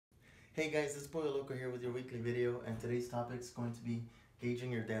Hey guys, this is Boy Loco here with your weekly video, and today's topic is going to be gauging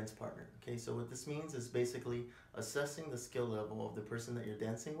your dance partner. Okay, so what this means is basically assessing the skill level of the person that you're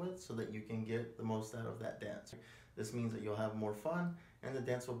dancing with so that you can get the most out of that dance. This means that you'll have more fun and the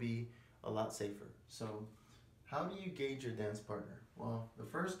dance will be a lot safer. So how do you gauge your dance partner? Well, the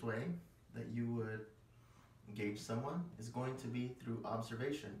first way that you would gauge someone is going to be through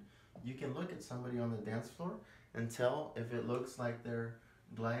observation. You can look at somebody on the dance floor and tell if it looks like they're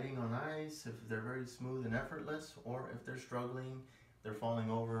gliding on ice, if they're very smooth and effortless, or if they're struggling, they're falling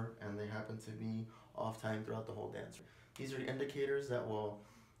over, and they happen to be off time throughout the whole dance. These are indicators that will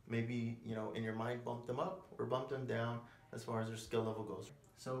maybe, in your mind bump them up or bump them down as far as their skill level goes.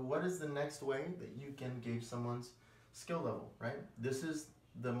 So what is the next way that you can gauge someone's skill level, right? This is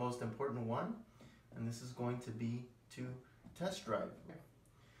the most important one, and this is going to be to test drive.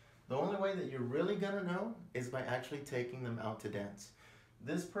 The only way that you're really gonna know is by actually taking them out to dance.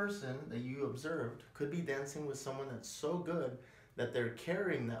 This person that you observed could be dancing with someone that's so good that they're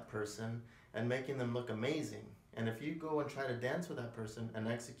carrying that person and making them look amazing. And if you go and try to dance with that person and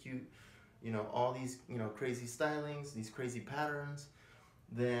execute, all these, crazy stylings, these crazy patterns,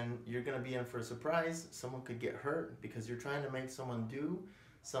 then you're gonna be in for a surprise. Someone could get hurt because you're trying to make someone do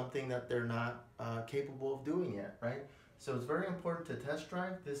something that they're not capable of doing yet, right? So it's very important to test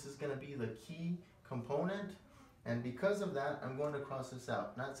drive. This is gonna be the key component. And because of that, I'm going to cross this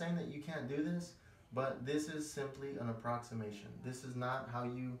out. Not saying that you can't do this, but this is simply an approximation. This is not how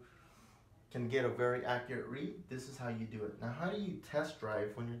you can get a very accurate read. This is how you do it. Now, how do you test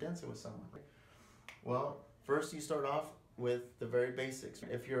drive when you're dancing with someone? Well, first you start off with the very basics.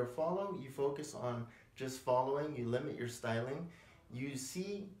 If you're a follow, you focus on just following, you limit your styling. You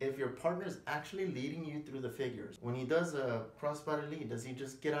see if your partner is actually leading you through the figures. When he does a cross-body lead, does he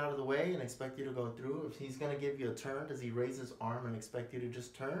just get out of the way and expect you to go through? If he's gonna give you a turn, does he raise his arm and expect you to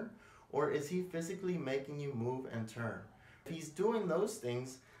just turn? Or is he physically making you move and turn? If he's doing those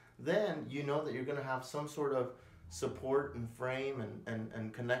things, then you know that you're gonna have some sort of support and frame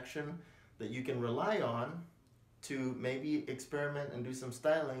and connection that you can rely on to maybe experiment and do some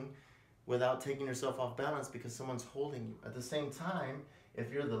styling without taking yourself off balance because someone's holding you. At the same time,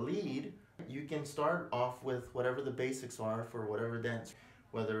 if you're the lead, you can start off with whatever the basics are for whatever dance.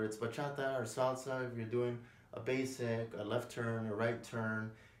 Whether it's bachata or salsa, if you're doing a basic, a left turn, a right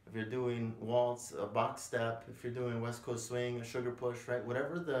turn, if you're doing waltz, a box step, if you're doing West Coast swing, a sugar push, right?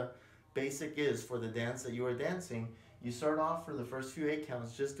 Whatever the basic is for the dance that you are dancing, you start off for the first few 8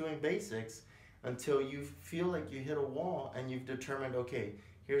 counts just doing basics until you feel like you hit a wall and you've determined, okay,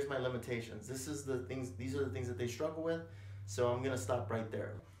 here's my limitations. These are the things that they struggle with, so I'm gonna stop right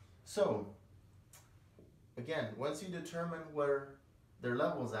there. So, again, once you determine where their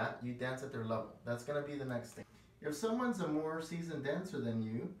level's at, you dance at their level. That's gonna be the next thing. If someone's a more seasoned dancer than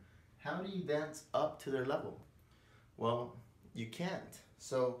you, how do you dance up to their level? Well, you can't.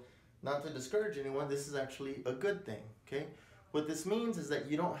 So, not to discourage anyone, this is actually a good thing, okay? What this means is that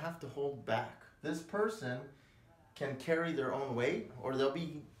you don't have to hold back. This person can carry their own weight, or they'll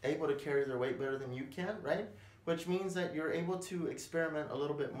be able to carry their weight better than you can, right? Which means that you're able to experiment a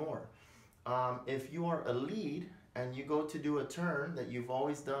little bit more. If you are a lead and you go to do a turn that you've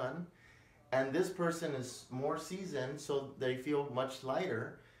always done, and this person is more seasoned, so they feel much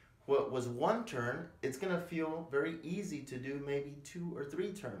lighter, what was one turn, it's gonna feel very easy to do maybe 2 or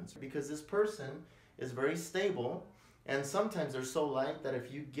 3 turns because this person is very stable, and sometimes they're so light that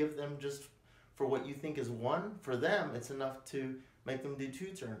if you give them just for what you think is 1, for them it's enough to make them do 2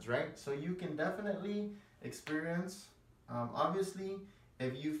 turns, right? So you can definitely experience. Obviously,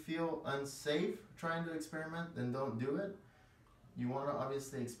 if you feel unsafe trying to experiment, then don't do it. You want to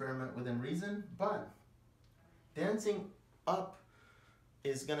obviously experiment within reason, but dancing up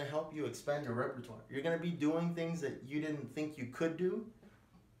is going to help you expand your repertoire. You're going to be doing things that you didn't think you could do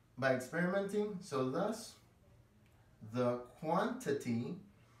by experimenting, so thus the quantity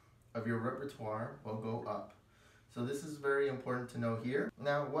of your repertoire will go up. So this is very important to know here.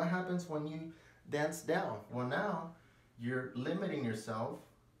 Now, what happens when you dance down? Well, now you're limiting yourself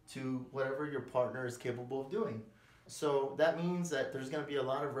to whatever your partner is capable of doing. So that means that there's going to be a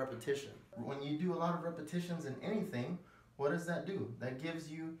lot of repetition. When you do a lot of repetitions in anything, what does that do? That gives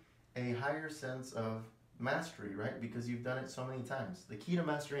you a higher sense of mastery, right? Because you've done it so many times. The key to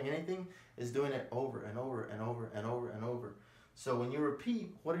mastering anything is doing it over and over and over and over and over. So when you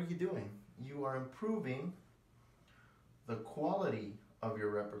repeat, what are you doing? You are improving the quality of your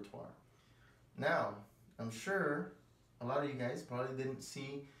repertoire. Now, I'm sure a lot of you guys probably didn't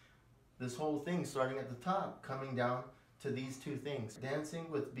see this whole thing starting at the top, coming down to these 2 things.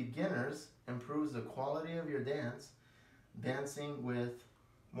 Dancing with beginners improves the quality of your dance. Dancing with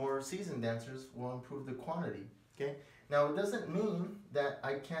more seasoned dancers will improve the quantity. Okay. Now it doesn't mean that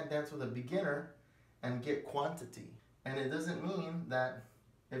I can't dance with a beginner and get quantity, and it doesn't mean that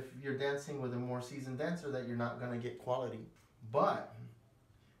if you're dancing with a more seasoned dancer that you're not going to get quality, but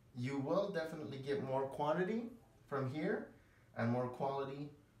you will definitely get more quantity from here and more quality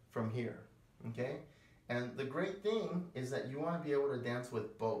from here. Okay. And the great thing is that you want to be able to dance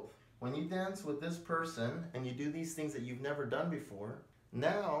with both. When you dance with this person and you do these things that you've never done before,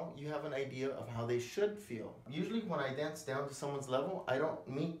 now you have an idea of how they should feel. Usually when I dance down to someone's level, I don't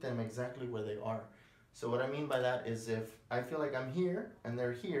meet them exactly where they are. So what I mean by that is if I feel like I'm here and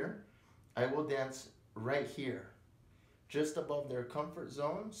they're here, I will dance right here, just above their comfort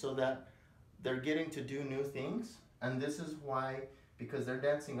zone, so that they're getting to do new things. And this is why, because they're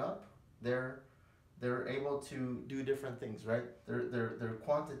dancing up, they're able to do different things, right? Their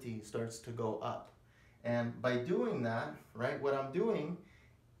quantity starts to go up. And by doing that, right, what I'm doing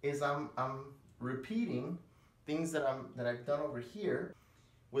is I'm repeating things that I've done over here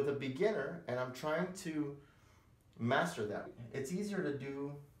with a beginner, and I'm trying to master that. It's easier to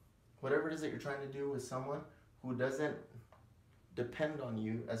do whatever it is that you're trying to do with someone who doesn't depend on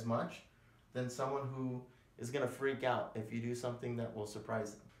you as much than someone who is going to freak out if you do something that will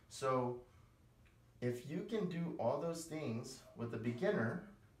surprise them. So if you can do all those things with a beginner,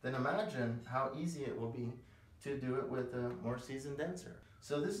 then imagine how easy it will be to do it with a more seasoned dancer.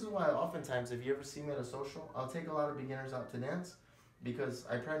 So this is why oftentimes, if you ever see me at a social, I'll take a lot of beginners out to dance, because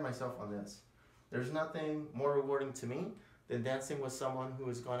I pride myself on this. There's nothing more rewarding to me than dancing with someone who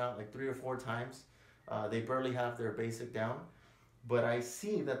has gone out like 3 or 4 times. They barely have their basic down, but I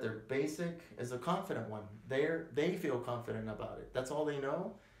see that their basic is a confident one. They feel confident about it. That's all they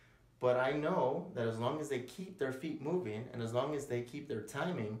know. But I know that as long as they keep their feet moving and as long as they keep their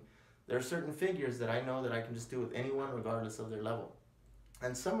timing, there are certain figures that I know that I can just do with anyone regardless of their level.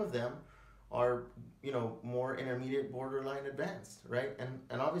 And some of them are, more intermediate, borderline advanced, right?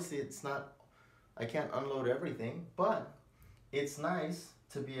 And obviously it's not, I can't unload everything, but it's nice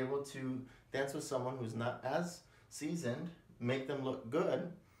to be able to dance with someone who's not as seasoned, make them look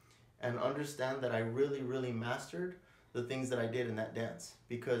good, and understand that I really, really mastered the things that I did in that dance,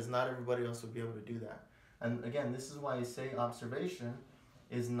 because not everybody else would be able to do that. And again, this is why I say observation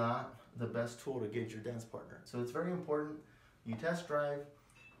is not the best tool to gauge your dance partner. So it's very important you test drive,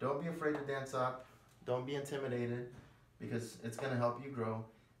 don't be afraid to dance up, don't be intimidated, because it's going to help you grow,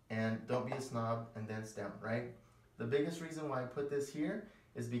 and don't be a snob and dance down, right? The biggest reason why I put this here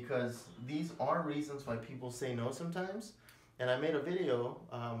is because these are reasons why people say no sometimes. And I made a video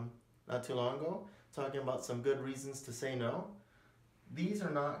not too long ago talking about some good reasons to say no. These are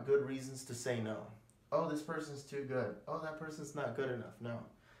not good reasons to say no. Oh, this person's too good. Oh, that person's not good enough. No.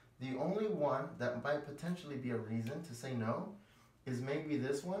 The only one that might potentially be a reason to say no is maybe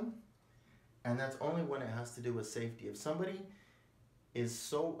this one, and that's only when it has to do with safety. If somebody is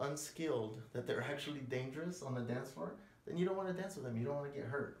so unskilled that they're actually dangerous on the dance floor, then you don't want to dance with them. You don't want to get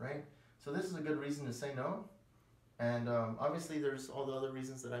hurt, right? So this is a good reason to say no. And obviously there's all the other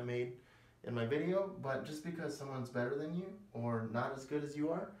reasons that I made in my video, but just because someone's better than you or not as good as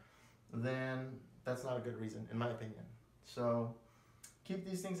you are, then that's not a good reason, in my opinion. So keep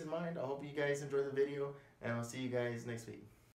these things in mind. I hope you guys enjoy the video, and I'll see you guys next week.